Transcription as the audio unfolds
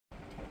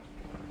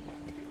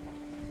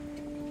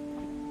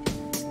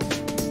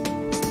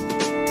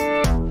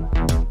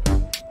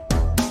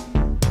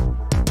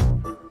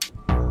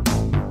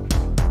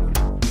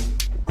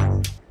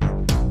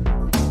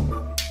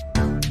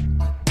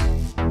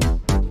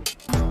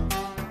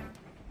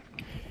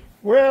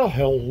Well,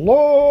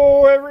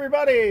 hello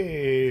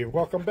everybody!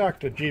 Welcome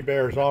back to G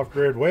Bear's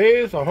Off-Grid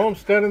Ways, a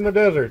homestead in the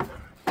desert.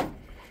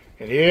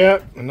 And yeah,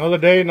 another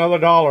day, another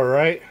dollar,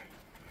 right?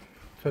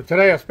 So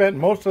today I spent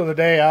most of the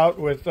day out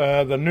with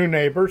the new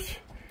neighbors.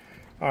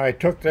 I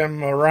took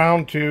them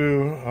around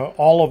to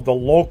all of the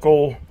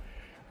local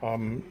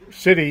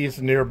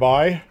cities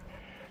nearby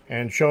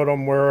and showed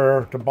them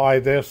where to buy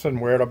this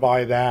and where to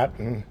buy that,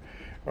 and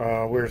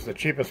where's the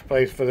cheapest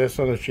place for this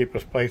and the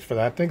cheapest place for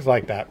that, things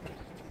like that.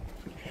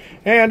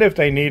 And if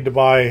they need to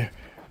buy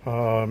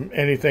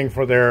anything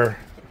for their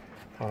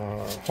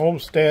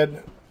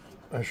homestead,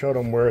 I showed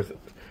them where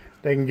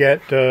they can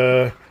get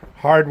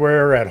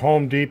hardware at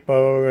Home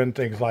Depot and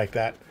things like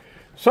that.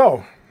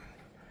 So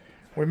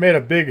we made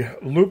a big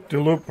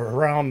loop-de-loop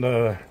around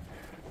the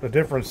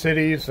different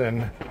cities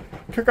and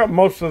took up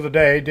most of the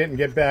day. Didn't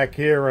get back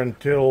here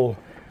until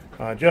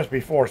just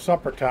before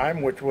supper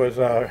time, which was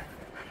an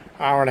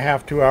hour and a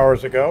half, 2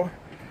 hours ago.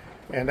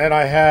 And then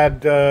I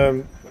had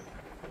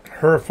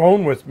her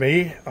phone with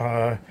me.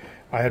 I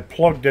had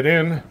plugged it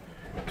in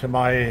to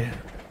my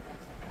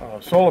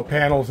solar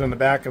panels in the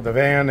back of the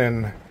van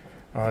and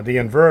the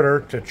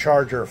inverter to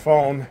charge her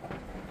phone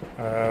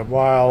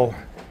while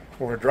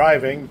we're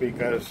driving,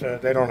 because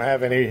they don't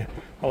have any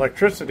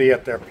electricity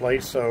at their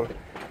place. So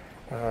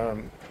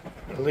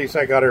at least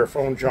I got her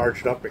phone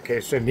charged up in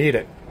case they need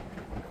it.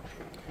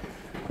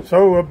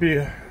 So we'll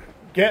be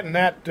getting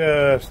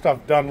that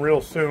stuff done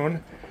real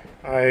soon.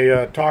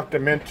 I talked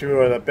them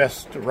into the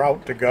best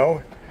route to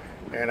go,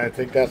 and I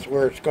think that's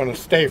where it's going to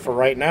stay for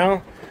right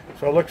now.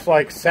 So it looks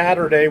like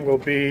Saturday we'll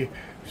be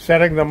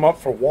setting them up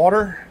for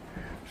water,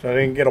 so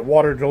they can get a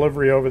water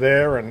delivery over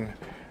there and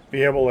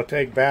be able to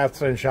take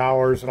baths and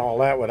showers and all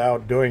that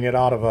without doing it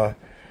out of a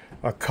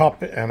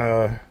cup and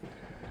a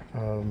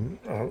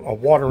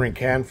watering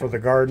can for the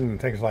garden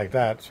and things like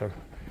that. So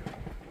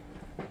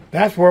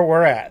that's where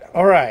we're at.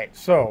 All right,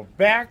 so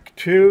back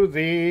to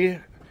the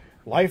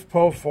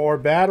LifePo 4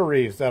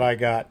 batteries that I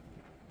got.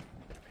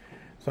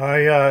 So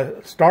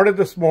I started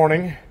this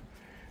morning,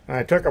 and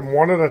I took them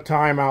one at a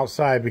time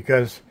outside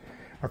because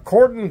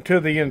according to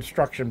the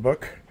instruction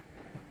book,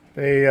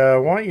 they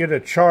want you to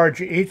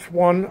charge each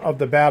one of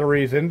the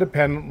batteries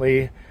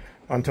independently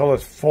until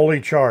it's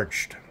fully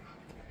charged.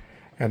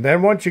 And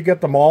then once you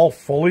get them all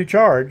fully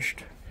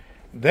charged,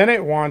 then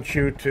it wants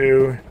you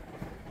to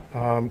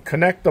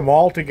connect them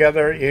all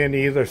together in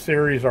either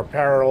series or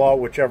parallel,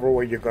 whichever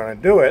way you're going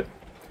to do it,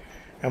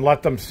 and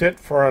let them sit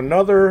for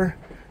another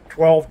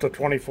 12 to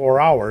 24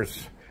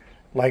 hours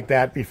like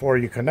that before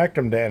you connect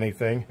them to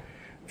anything,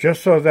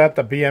 just so that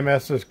the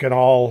BMSs can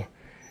all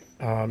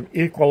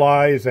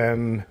equalize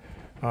and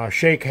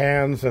shake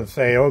hands and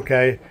say,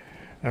 okay,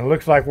 and it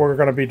looks like we're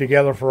going to be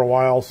together for a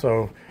while,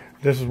 so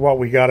this is what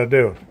we got to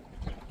do.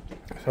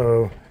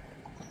 So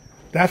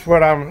that's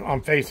what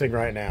I'm facing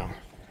right now.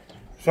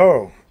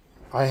 So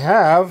I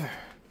have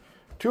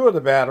two of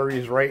the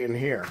batteries right in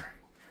here.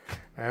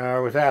 I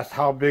was asked,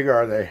 how big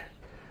are they?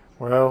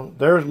 Well,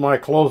 there's my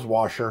clothes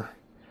washer,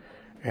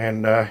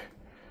 and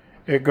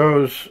it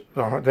goes,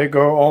 they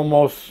go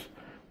almost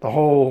the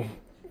whole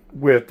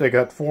width. They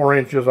got 4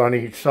 inches on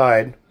each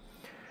side,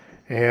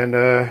 and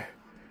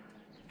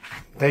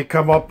they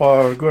come up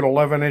a good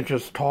 11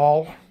 inches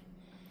tall.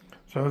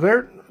 So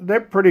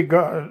they're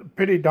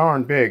pretty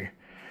darn big.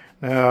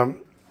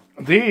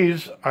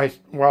 These,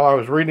 while I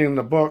was reading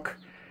the book,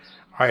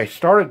 I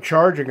started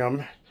charging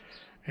them,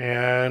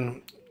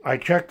 and I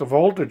checked the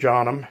voltage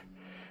on them,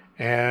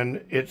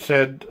 and it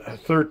said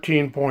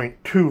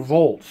 13.2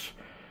 volts.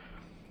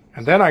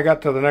 And then I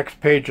got to the next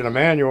page of the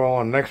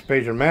manual, and the next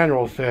page of the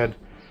manual said,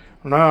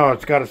 no,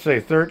 it's got to say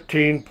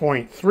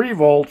 13.3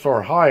 volts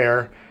or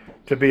higher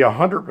to be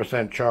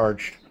 100%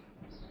 charged.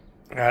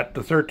 At the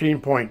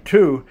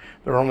 13.2,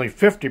 they're only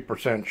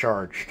 50%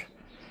 charged.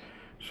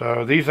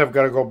 So these have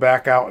got to go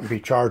back out and be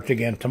charged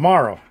again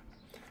tomorrow.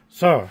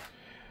 So,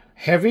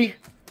 heavy?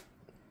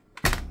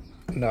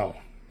 No.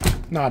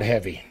 Not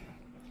heavy.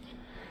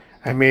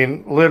 I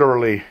mean,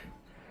 literally,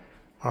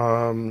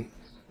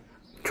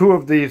 two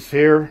of these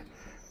here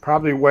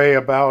probably weigh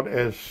about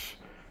as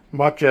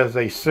much as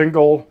a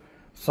single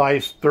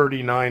size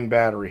 39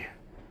 battery.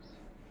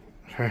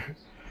 So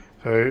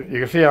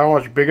you can see how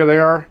much bigger they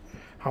are,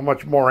 how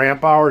much more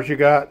amp hours you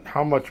got,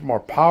 how much more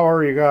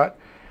power you got,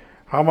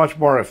 how much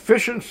more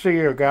efficiency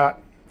you got,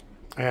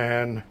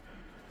 and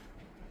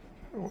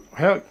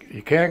heck,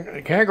 you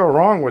can't go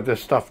wrong with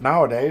this stuff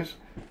nowadays.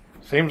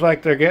 Seems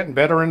like they're getting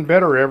better and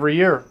better every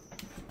year.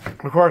 Of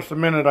course, the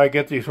minute I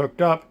get these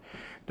hooked up,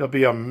 there'll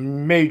be a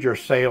major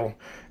sale,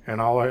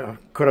 and I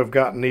could have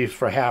gotten these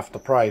for half the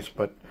price.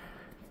 But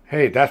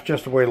hey, that's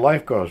just the way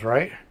life goes,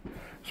 right?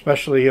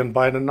 Especially in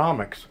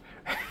Bidenomics.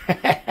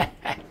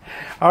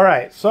 All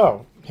right,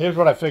 so here's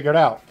what I figured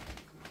out.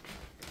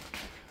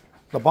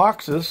 The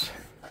boxes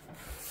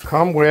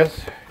come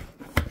with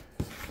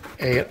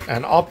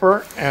an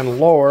upper and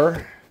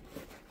lower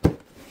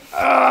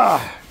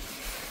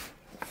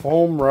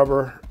foam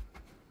rubber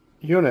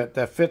unit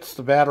that fits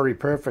the battery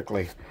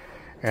perfectly.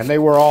 and they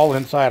were all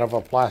inside of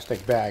a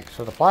plastic bag.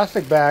 So the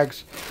plastic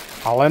bags,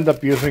 I'll end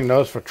up using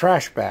those for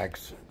trash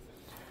bags.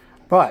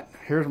 But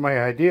here's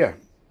my idea.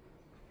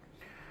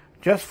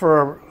 Just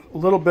for a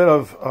little bit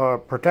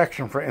of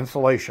protection for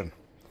insulation,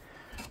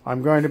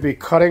 I'm going to be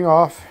cutting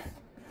off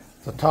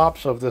the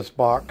tops of this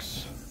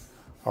box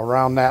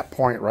around that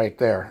point right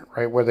there,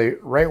 right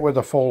where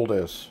the fold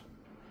is.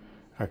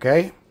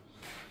 Okay,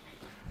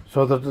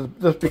 so that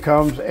this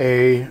becomes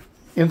a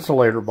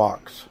insulator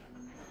box.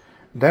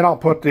 Then I'll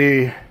put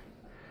the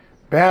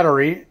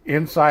battery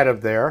inside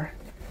of there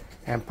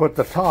and put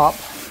the top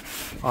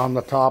on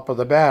the top of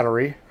the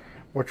battery,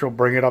 which will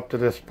bring it up to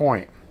this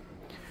point.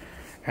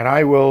 And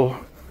I will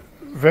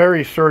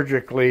very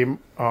surgically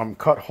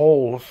cut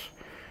holes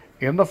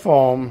in the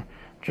foam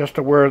just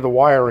to where the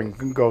wiring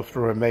can go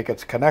through and make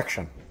its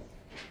connection.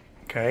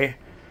 Okay,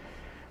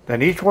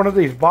 then each one of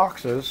these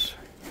boxes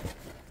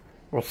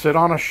will sit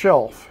on a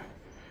shelf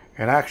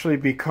and actually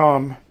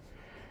become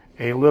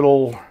a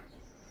little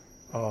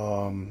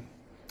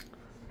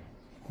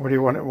what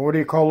do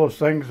you call those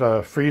things?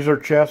 A freezer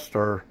chest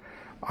or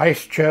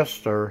ice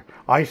chest or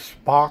ice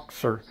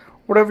box or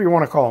whatever you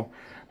want to call them.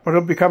 But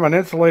it'll become an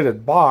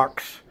insulated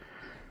box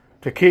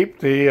to keep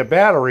the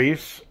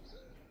batteries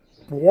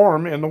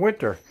warm in the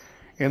winter.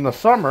 In the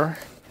summer,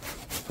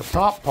 the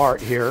top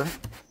part here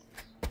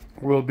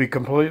will be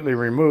completely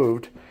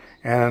removed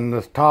and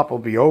the top will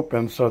be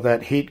open so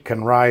that heat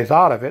can rise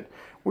out of it.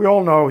 We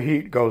all know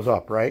heat goes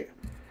up, right?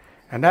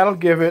 And that'll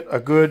give it a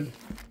good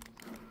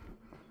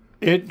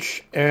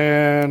inch,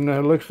 and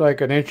it looks like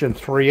 1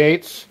 3/8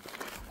 inches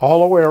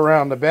all the way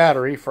around the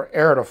battery for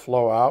air to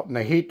flow out and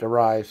the heat to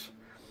rise.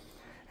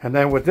 And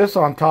then with this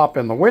on top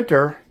in the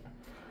winter,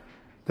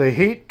 the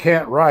heat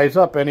can't rise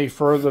up any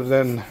further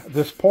than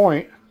this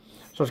point,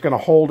 so it's going to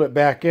hold it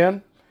back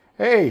in.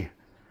 Hey,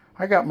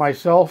 I got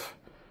myself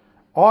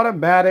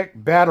automatic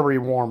battery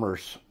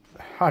warmers.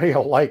 How do you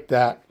like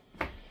that?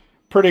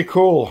 Pretty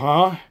cool,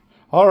 huh?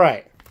 All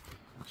right.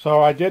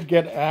 So I did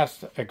get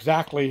asked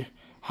exactly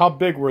how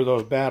big were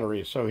those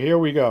batteries. So here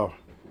we go.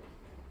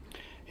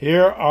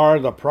 Here are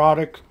the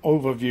product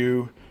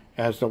overview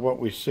as to what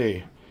we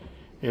see.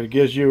 It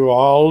gives you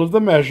all of the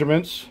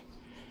measurements.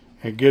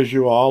 It gives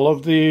you all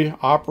of the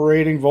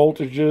operating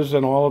voltages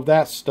and all of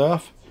that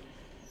stuff.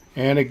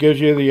 And it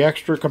gives you the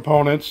extra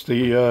components,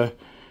 the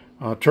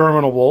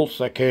terminal bolts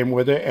that came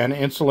with it, and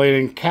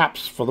insulating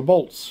caps for the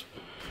bolts,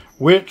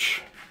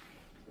 which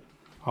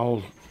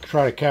I'll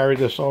try to carry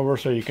this over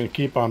so you can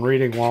keep on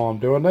reading while I'm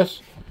doing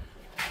this,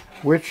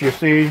 which you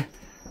see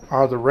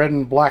are the red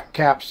and black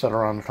caps that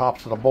are on the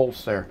tops of the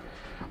bolts there.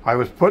 I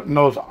was putting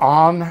those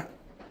on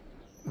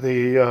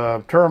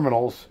the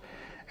terminals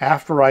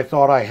after I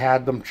thought I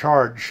had them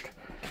charged,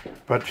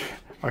 but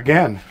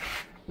again,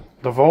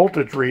 the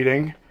voltage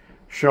reading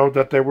showed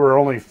that they were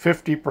only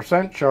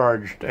 50%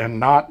 charged and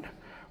not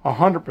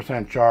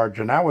 100% charged,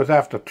 and that was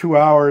after 2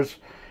 hours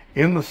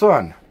in the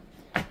sun.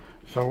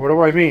 So what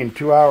do I mean,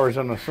 2 hours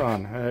in the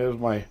sun? Here's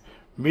my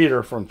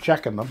meter from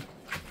checking them.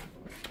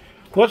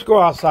 Let's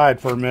go outside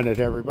for a minute,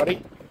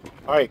 everybody.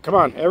 All right, come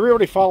on,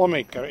 everybody follow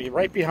me.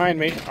 Right behind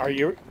me. Are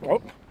you?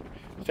 Oh,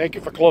 thank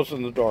you for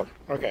closing the door.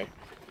 Okay.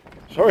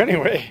 So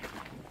anyway,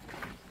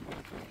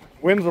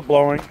 winds are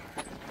blowing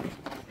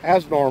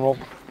as normal.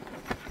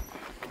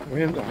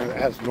 Wind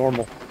as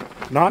normal.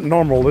 Not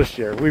normal this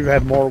year. We've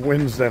had more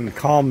winds than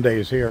calm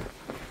days here.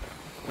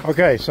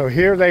 Okay, so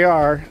here they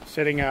are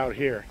sitting out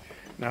here.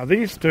 Now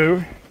these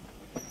two,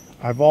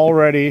 I've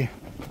already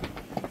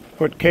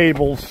put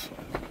cables,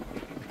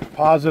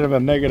 positive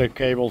and negative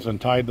cables, and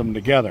tied them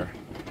together.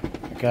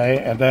 Okay,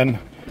 and then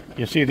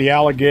you see the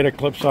alligator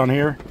clips on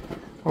here.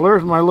 Well,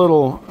 there's my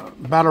little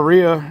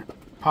batteria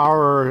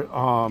power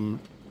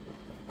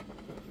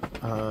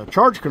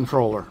charge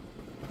controller.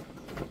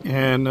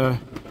 And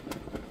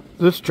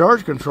this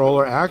charge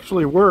controller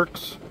actually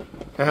works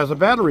as a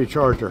battery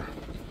charger.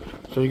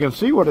 So you can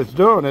see what it's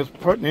doing. It's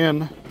putting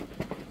in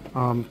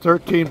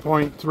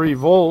 13.3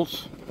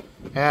 volts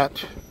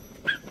at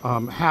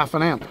half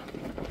an amp.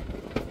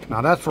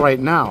 Now that's right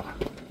now.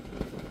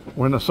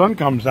 When the sun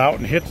comes out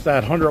and hits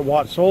that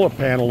 100-watt solar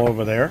panel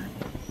over there,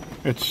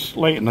 it's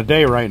late in the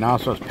day right now,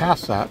 so it's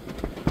past that.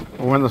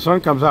 But when the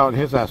sun comes out and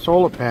hits that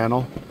solar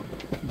panel,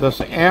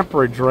 this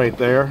amperage right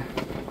there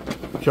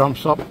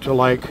jumps up to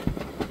like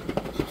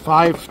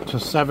 5 to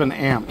 7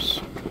 amps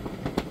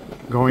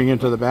going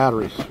into the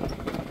batteries.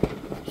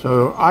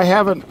 So I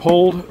haven't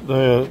pulled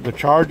the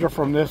charger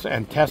from this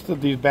and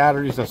tested these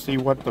batteries to see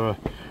what the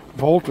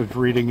voltage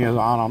reading is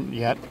on them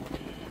yet,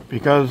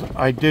 because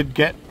I did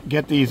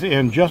get these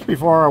in just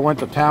before I went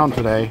to town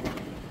today.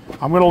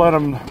 I'm going to let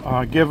them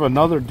give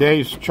another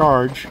day's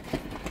charge.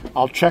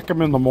 I'll check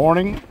them in the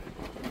morning,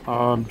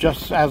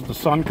 just as the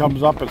sun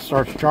comes up, it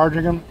starts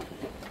charging them,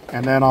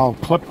 and then I'll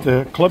clip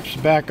the clips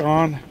back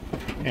on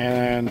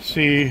and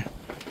see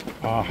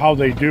how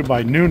they do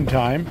by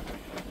noontime.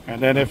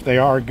 And then if they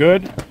are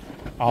good,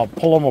 I'll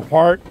pull them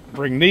apart,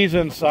 bring these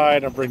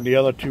inside, and bring the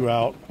other two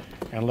out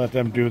and let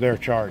them do their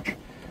charge.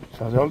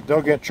 So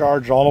they'll get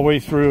charged all the way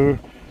through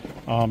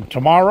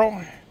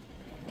tomorrow,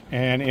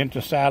 and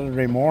into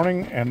Saturday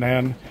morning, and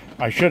then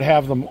I should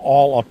have them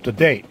all up to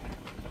date.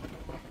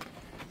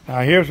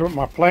 Now here's what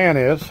my plan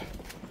is.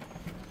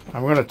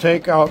 I'm going to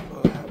take out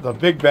the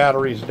big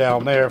batteries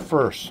down there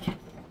first,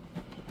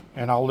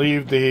 and I'll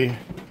leave the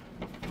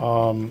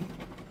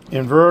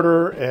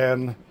inverter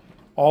and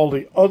all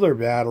the other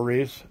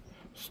batteries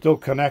still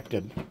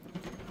connected,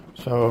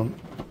 so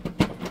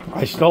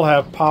I still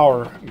have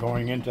power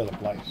going into the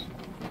place.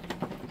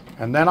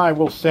 And then I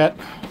will set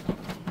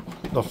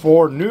the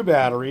 4 new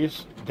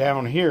batteries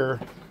down here,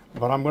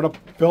 but I'm going to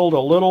build a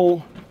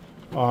little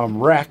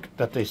rack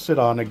that they sit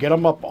on to get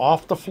them up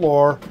off the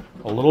floor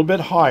a little bit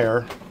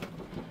higher,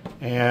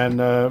 and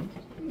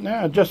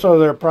just so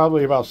they're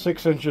probably about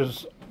 6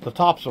 inches, the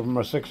tops of them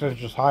are 6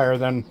 inches higher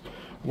than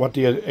what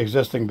the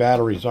existing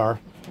batteries are.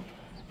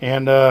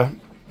 And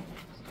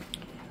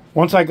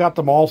once I got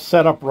them all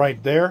set up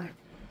right there,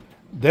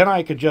 then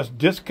I could just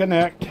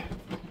disconnect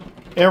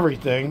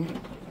everything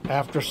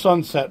after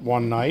sunset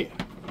one night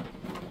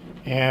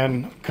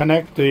and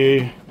connect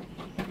the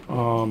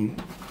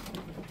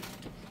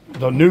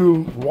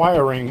new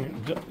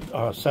wiring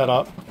set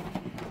up.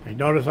 You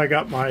notice I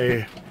got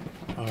my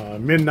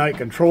midnight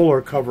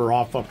controller cover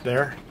off up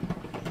there.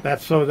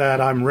 That's so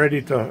that I'm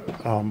ready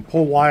to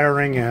pull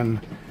wiring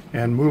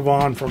and move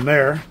on from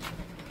there.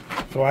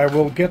 So I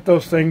will get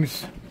those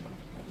things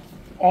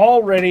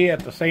all ready at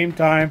the same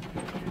time,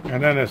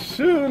 and then as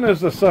soon as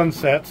the sun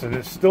sets and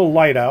it's still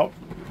light out,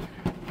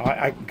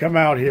 I can come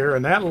out here,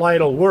 and that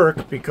light will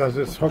work because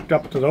it's hooked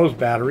up to those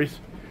batteries,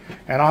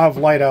 and I'll have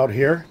light out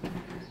here,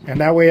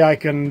 and that way I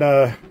can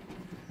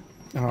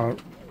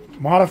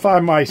modify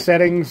my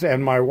settings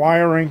and my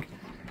wiring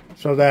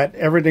so that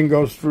everything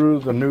goes through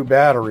the new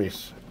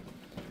batteries.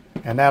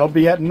 And that'll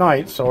be at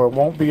night, so it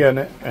won't be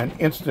an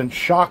instant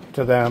shock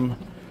to them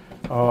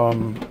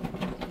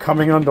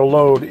coming under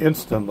load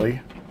instantly.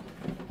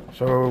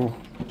 So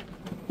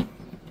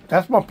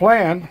that's my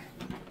plan.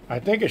 I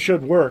think it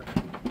should work.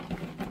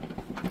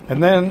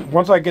 And then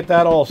once I get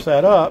that all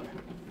set up,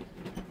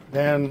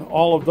 then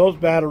all of those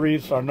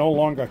batteries are no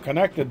longer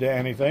connected to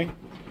anything.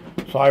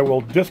 So I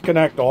will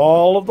disconnect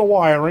all of the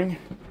wiring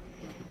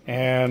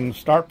and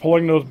start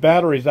pulling those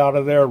batteries out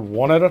of there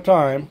one at a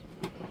time.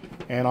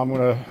 And I'm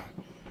going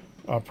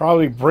to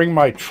probably bring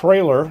my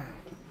trailer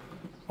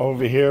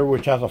over here,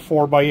 which has a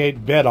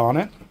 4x8 bed on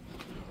it.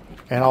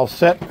 And I'll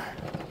set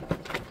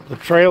the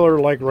trailer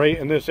like right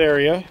in this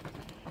area.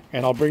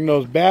 And I'll bring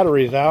those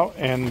batteries out,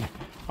 and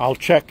I'll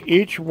check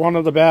each one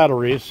of the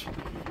batteries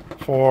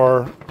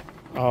for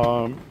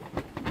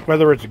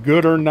whether it's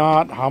good or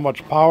not, how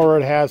much power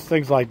it has,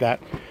 things like that.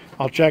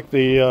 I'll check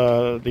the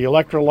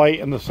electrolyte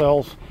in the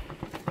cells,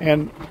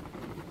 and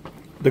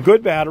the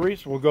good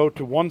batteries will go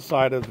to one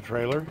side of the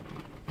trailer,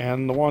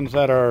 and the ones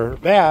that are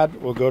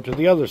bad will go to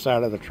the other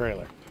side of the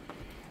trailer.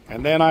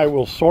 And then I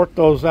will sort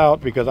those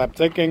out, because I'm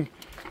thinking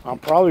I'm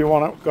probably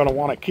going to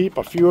want to keep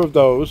a few of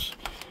those,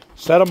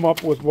 set them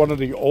up with one of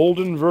the old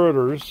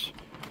inverters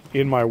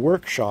in my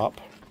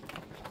workshop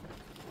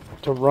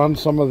to run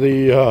some of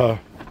the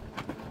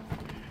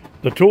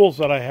tools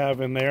that I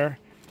have in there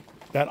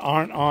that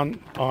aren't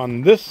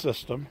on this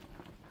system,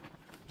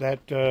 that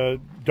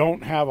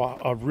don't have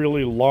a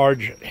really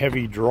large,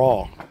 heavy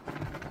draw.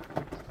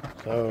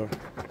 So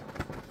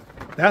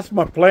that's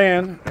my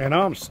plan, and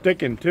I'm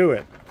sticking to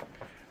it.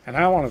 And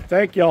I want to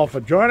thank y'all for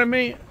joining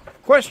me.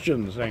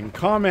 Questions and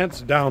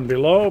comments down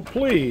below,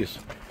 please.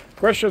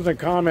 Questions and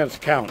comments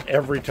count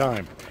every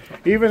time.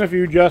 Even if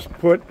you just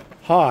put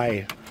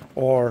hi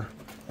or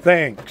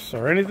thanks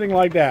or anything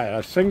like that,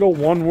 a single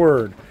one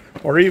word,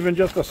 or even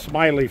just a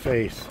smiley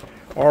face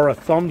or a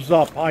thumbs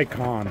up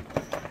icon,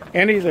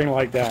 anything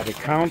like that, it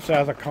counts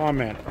as a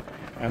comment.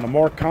 And the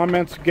more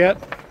comments get,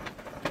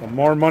 the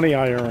more money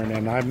I earn.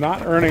 And I'm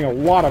not earning a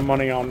lot of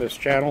money on this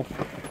channel,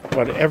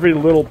 but every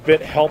little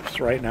bit helps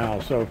right now.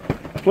 So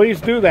please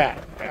do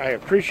that. I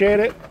appreciate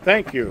it.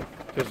 Thank you.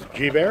 This is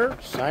G Bear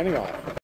signing off.